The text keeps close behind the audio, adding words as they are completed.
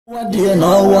What do you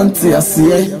not want to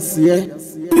see?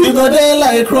 You go there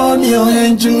like Romeo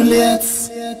and Juliet.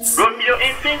 Romeo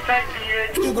in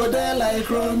 6-REAL. You go there like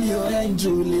Romeo and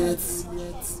Juliet.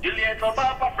 Juliet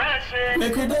Obaapa fresh.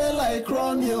 Make you there like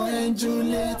Romeo and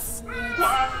Juliet. One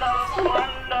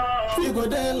love. You go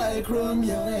there like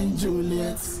Romeo and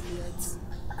Juliet.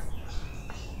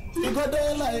 You go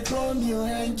there like Romeo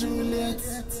and Juliet.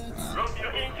 Romeo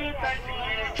in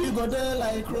 6-REAL. You go there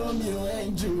like Romeo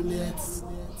and Juliet.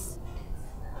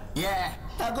 Yeah,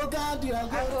 I go guard you, I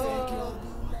go take you.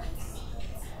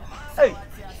 Hey,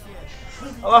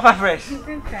 Obaapa fresh.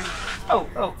 Oh.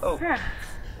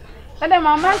 But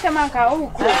my man can make a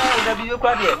hook. The video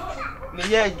quadri. Me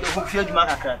yeah, you feel the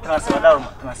maca. Transfer down.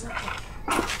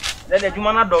 Then the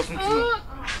Jumana doesn't too.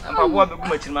 And Papa be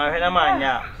much in my head. Man,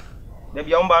 yeah. The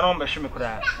beyond Baron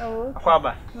Bashimikra. Oh,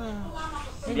 Aquaba.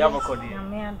 The avocado.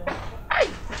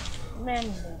 Man,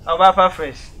 Obaapa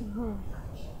fresh.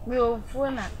 We'll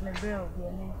phone at the bill.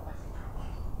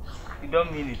 You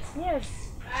don't mean it? Yes.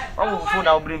 Oh, phone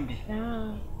I'll bring me.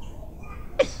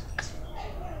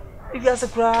 If you are a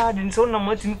crowd in so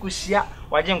much in Kusia,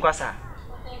 watching Quassa.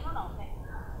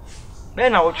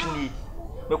 Then I watch me.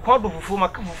 The quad of Fuma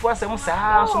for some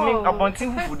house, so make a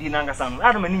bunting food in Angasan.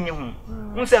 I don't mean you.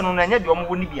 You said on any of your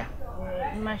Munibia.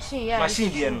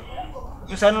 Machine.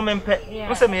 You said no man pet.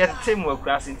 You said me at the same work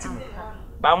grass into me.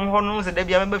 But I'm knows that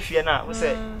Debbie remember fear now. We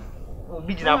say,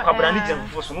 be now Cabranita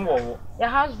for some war. Your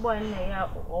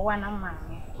houseboy or one of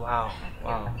mine. Wow.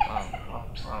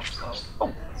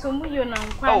 So you know,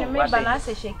 quite a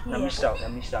balance shaky. Let me stop.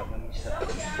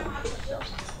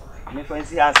 Me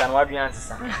fancy answer and what do you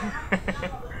answer?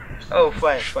 Oh,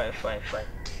 fine.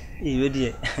 You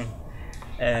dear.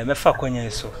 Me fa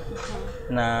kwanya so.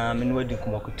 Na me no wadi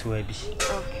kumakutu abi.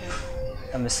 Okay.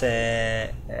 I'm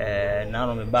say na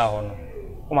no me ba ho no.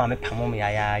 O ma me pamo me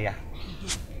ya.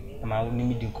 Ma ni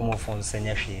mi di kumo fon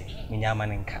senya hwe. Me nya ma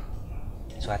nka.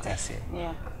 So atase.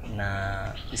 Yeah.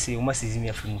 Na isi o ma sizi me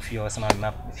afim fi o sama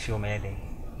me fi o me den.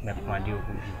 Me pamade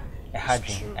ogu bi. E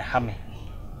hadwen, e ha me.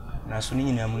 Na so ni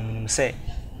nyina mu se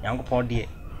Yankopon de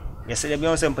yese de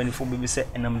bion se mpanifo bi se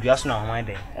enam dua so na hwan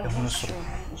den. E hunu so.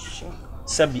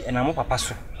 Sabi enam papa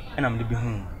so enam de bi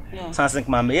hu sansen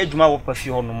kuma me adwuma wo pa fi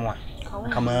ho no mu a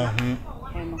kama hu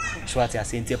so ati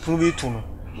ase nti epunu bi tu no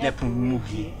na epunu mu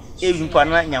bi ebi mpa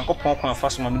na Nyankopon kwa fa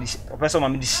so ma me di opesa ma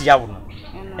me di hia wo no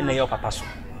ena ye papa so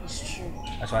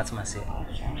so ati ma se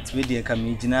ti be de ka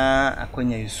me gina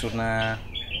akonya yiso na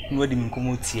no di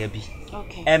nkomo tie bi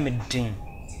e me din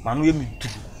ma no ye me du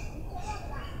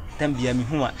tambia me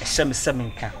hu a ehye me se me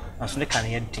nka aso ne ka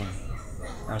ne ye din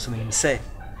aso me se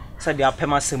said the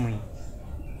apema semu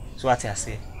so what I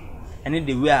say and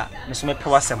the way a me so me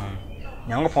pewa semu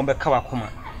Nyankopon be ka wakoma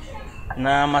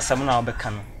na masam na obeka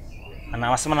no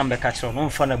na wasem na mbeka kire no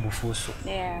mfa na bufu so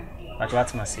yeah but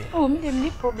what I say oh me dem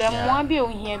ni problem wa bi o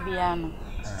hia bia no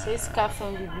say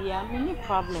scarfem bibia me ni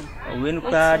problem we no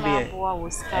kwa de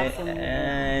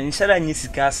inshallah nyi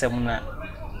sika asem na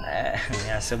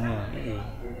ya semu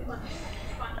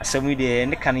asemu de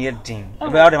ne kan ye din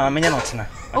be awde ma menya no tena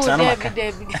atena no maka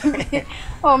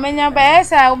oh menya ba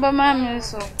esa wo ma me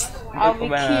so I'll be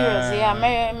curious yeah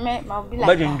me I'll be like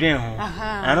ba dwendwen ho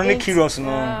ano ne curious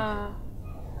no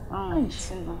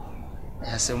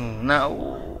asemu na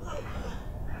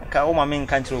ka wo ma me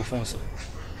nkan kire phone so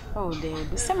oh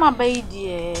de se ma ba yi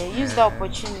use the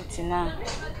opportunity na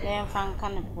le fan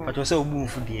kan but you say obu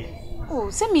mfu de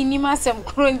oh, se minima sem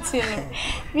quarantine.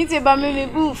 Me te ba me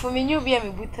bu for me nyu bia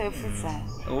me buta fusa.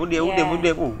 Oh de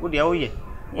oh ye.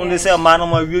 Only say man no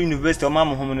ma university o ma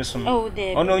mo homo no so. Oh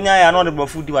de. Ono nya ya no de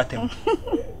bofu di watem.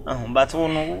 But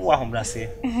ono wa hombrase.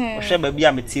 O hwe ba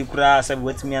bia me tie kura se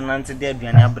watimi anante de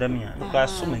aduane abrami a. Ko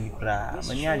aso mani kura.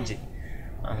 Mani age.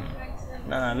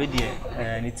 Na we de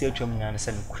ne tie atwam nya ne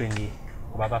se ne kura ni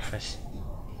Obaapa fresh.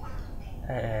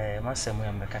 Masemu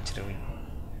ya mbeka kire we.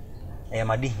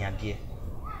 Madi hiade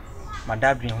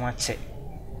madadwen ho ache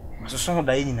so ho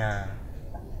da nyina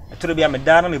etoro bia me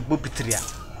da na me bo pitria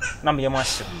na me yema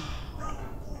hye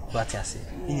bati ase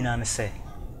nyina ne se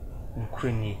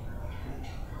nkurani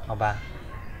oba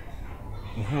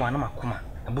mi hu ana makoma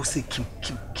abo se kim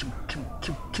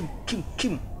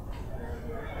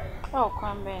oh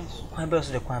kwan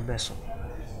beso de kwan beso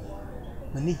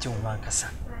mani je ho ankasa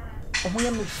omo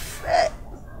ya me fe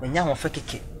me nya ho fe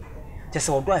keke just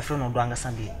what do I feel no do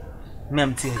angasa be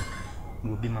mem tie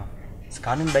no bi ma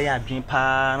ska no be ya adwen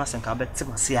pa na senka be te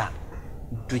mase a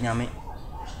do nyame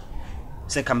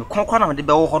senka me konkwa na de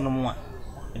be wo ho no mu a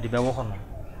de be wo ho no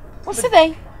o se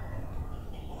dey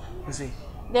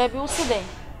de bi o se dey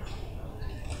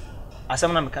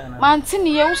asam na me ka na man tin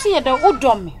ye wo se ye da wo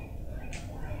dom me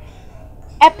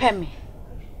Epemi.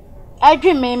 I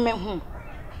dream me home.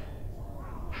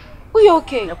 You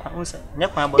okay? Debbie,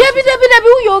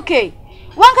 you okay?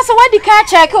 One case what the car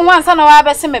check and once on our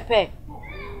best me pay.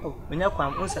 Oh, when you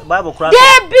come, Bible crack.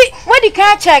 Debbie, what the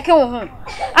car check home. And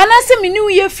I say me new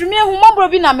year from me who mom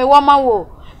robin and me woman wo.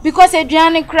 Because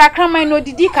Adrian crack my no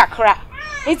didika crack.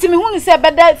 It's me who say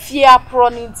better fear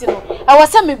prone into. I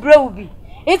was a me broby.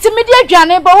 It's immediate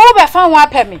Johnny, but over found one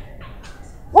pemmy.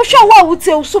 What shall what would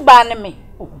say Usuban me?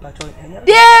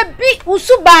 Debbie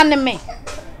Usuban me.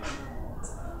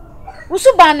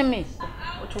 Usuban me.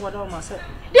 What do I say?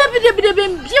 Debbie,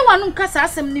 you want to cast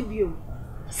us some nibio.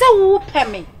 So who pay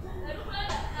me?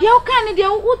 You can't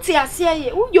do what I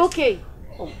say. You okay?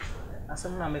 As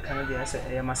I'm not making a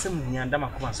say, I must and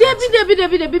Damaco.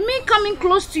 Debbie, me coming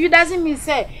close to you doesn't mean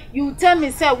say you tell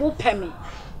me, say, who pay me.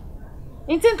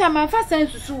 Ntentan my first time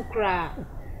to so cry.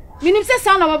 Meaning say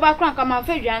sound of background come and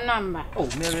fetch your number. Oh,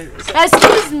 Mary.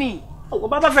 Excuse me. Oh,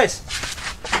 Baba first.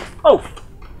 Oh,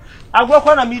 I work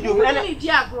on a medium. And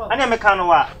I'm a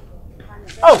canoa.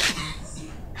 Oh,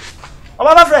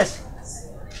 Baba first.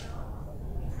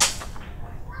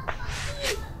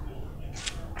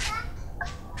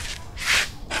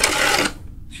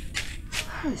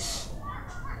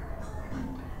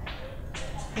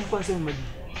 What's in my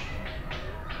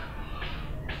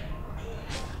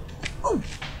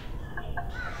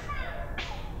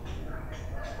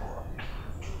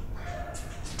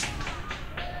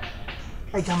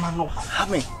I don't know how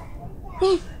me.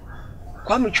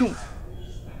 Kwame Chum.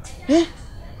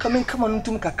 Come on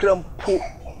to make a cramp.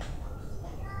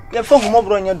 You're from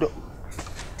more on your door.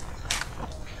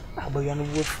 I'm a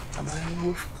young wolf. I'm a young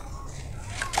wolf.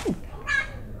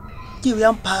 You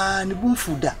young pan, the wolf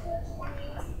food.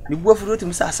 The wolf wrote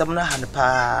himself some hand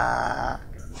pa.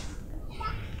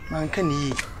 Man can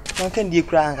you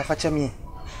cry and fetch me?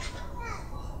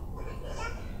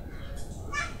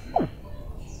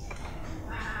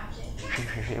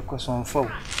 Of course, on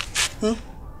phone.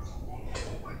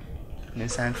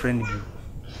 Let's sign friendly.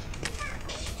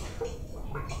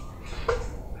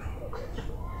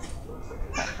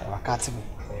 I can't see me.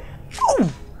 Oh!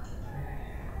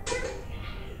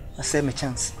 I say my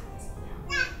chance.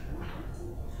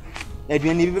 I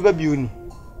do need a baby.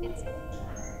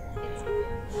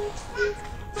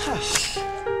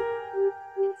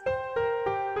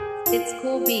 It's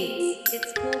cool beats.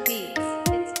 It's cool beats.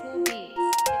 It's cool beats.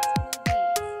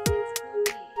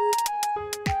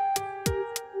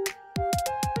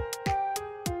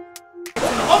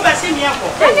 Oh, my senior.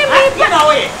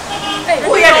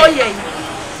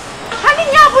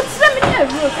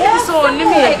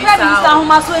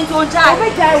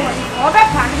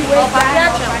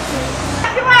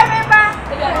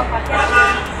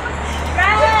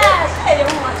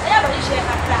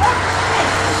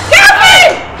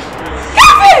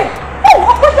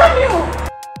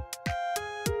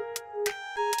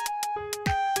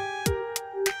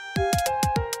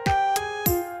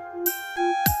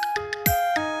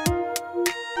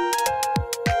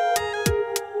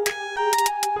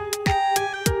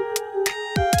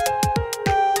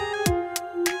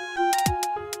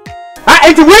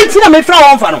 Wait till I may throw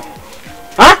on for them.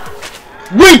 Huh?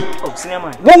 Wait! Oh,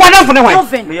 cinema. What up for the wife?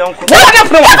 What up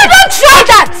for the wife? Don't try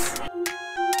that!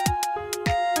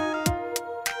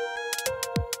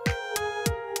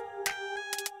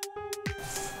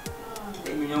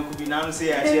 You could be now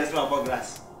say I see a about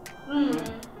glass.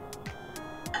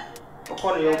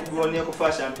 According to you, only a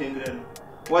coffee champagne.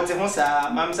 What's the most?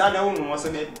 Mam's other woman was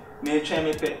a may try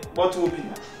me pet. What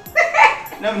opener?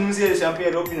 Never knew the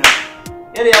champagne opener.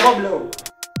 Yeah, they are blow.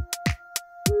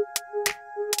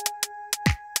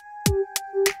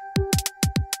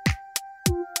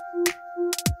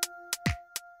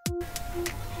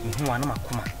 One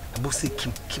of my bossy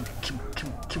Kim.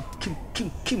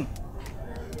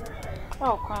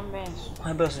 Oh, Quambeso.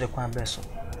 Quambeso de Quambeso.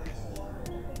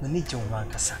 We need your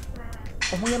Wankasa.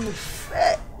 Oh, we am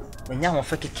fair. When you are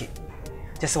fake,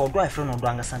 just a drive from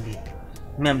Odanga Sunday.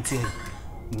 Mem tea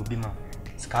will be mum.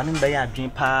 Scanning by a dream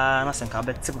panas and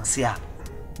cabet Timasia.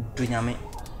 Dunyame.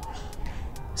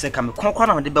 Say, come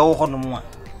conquer on the bell honor.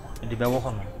 The bell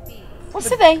honor. What's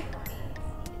today?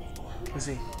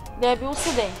 There be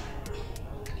today.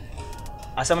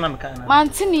 As I'm not a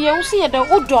Mantini, you see the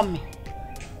old dummy.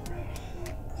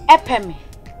 Epemi.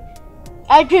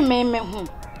 I dream me home.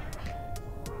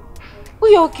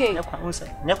 We okay? Debbie,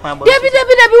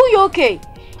 you okay?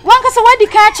 One case what the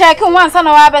car check and once on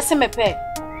our best me pay.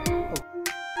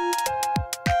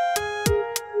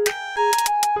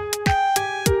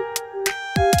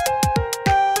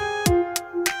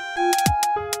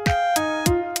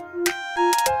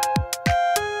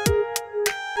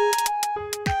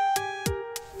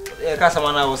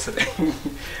 Casamana was said.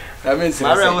 I mean,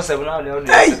 Mara was 7 hours.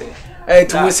 Hey,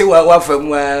 to say what from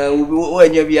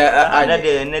when you be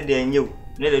a new.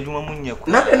 Neither do Munya.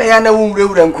 Nothing I know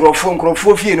real and crofon,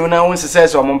 no one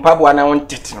says on Pabua and I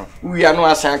want it. We are no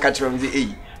as I catch from the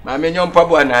A. My minion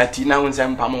Pabua and I, now and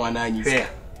some Pamo and I fair.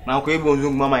 Now, Quabo,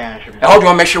 Mamma, how do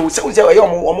I measure so a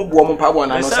woman Pabua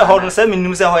and I said, hold on 7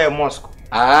 news ahoy at Moscow.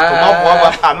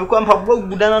 Ah, I'm going to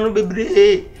go down on the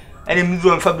baby. And in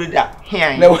Muzo and Fabrida.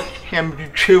 Here, no, him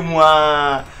betray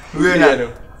moi.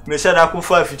 Monsieur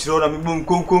Dacofa, if you told me, boom,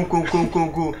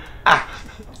 coom. Ah.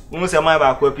 Most of my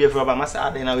back will appear for my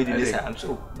master, then I will do this. I'm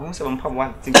so most of them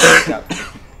one thing.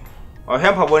 Or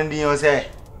help one day, say,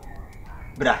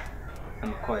 Bra,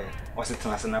 I'm quiet. Or sit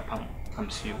on us in a pump. I'm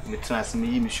sure you trust me,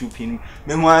 you shoot him.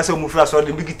 Memoirs of Mufras or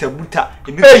the big tabuta.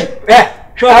 Hey,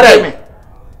 show me.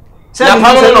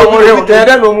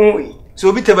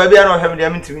 So bitter baby, I don't have the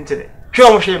amount to internet.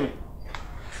 Show me.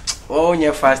 Oh,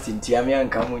 you're fasting, Tiamia and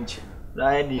Camunch.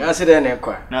 I said,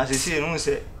 now, see, no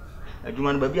say. I do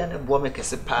want baby and a boy make a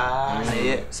sepa,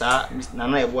 sir,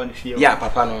 Nana, I want to feel. Yeah,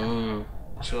 Papa, no.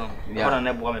 So, you are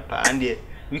a boy, and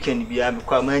we can be a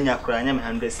Quamania crying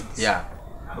and this. Yeah,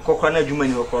 a coconut human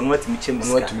who can what me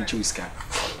choose.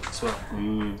 So,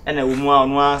 and a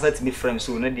woman wants that me friends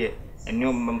soon, dear, and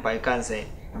no vampire can say,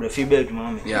 the female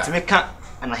mammy. Yeah, to make cat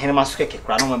and I hear my squeak,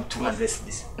 crown to address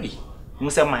this.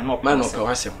 Must have my not man of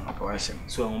coercion.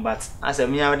 So, but as a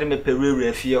mere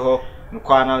Peru, fear.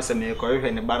 Mkwana se me ko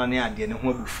hwe ne bana ne ade ne ho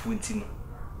abufu ntino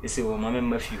ese wo mama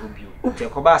mafi hobi o te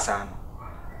ko ba sa no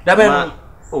da be no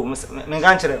o me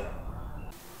gan kire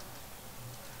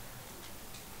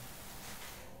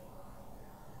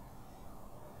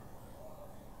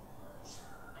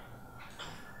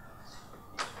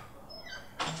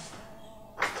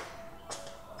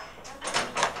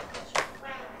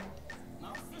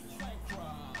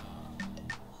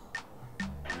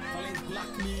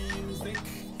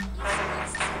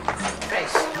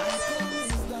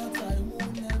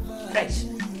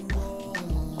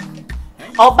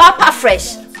Obaapa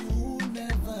fresh.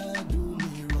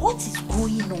 What is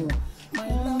going on?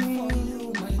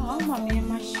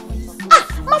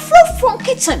 My friend from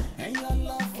kitchen.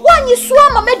 One you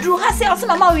swam my bedroom has also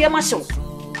mama we ma show.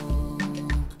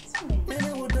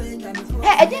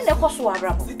 Hey, I didn't know so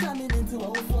bravo.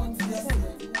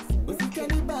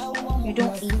 You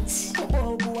don't eat.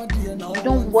 You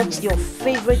don't watch your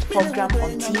favorite program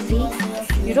on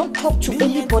TV. You don't talk to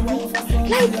anybody.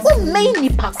 Like, what made me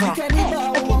pakra?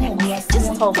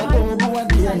 Just tell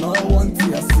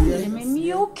me.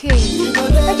 Me okay.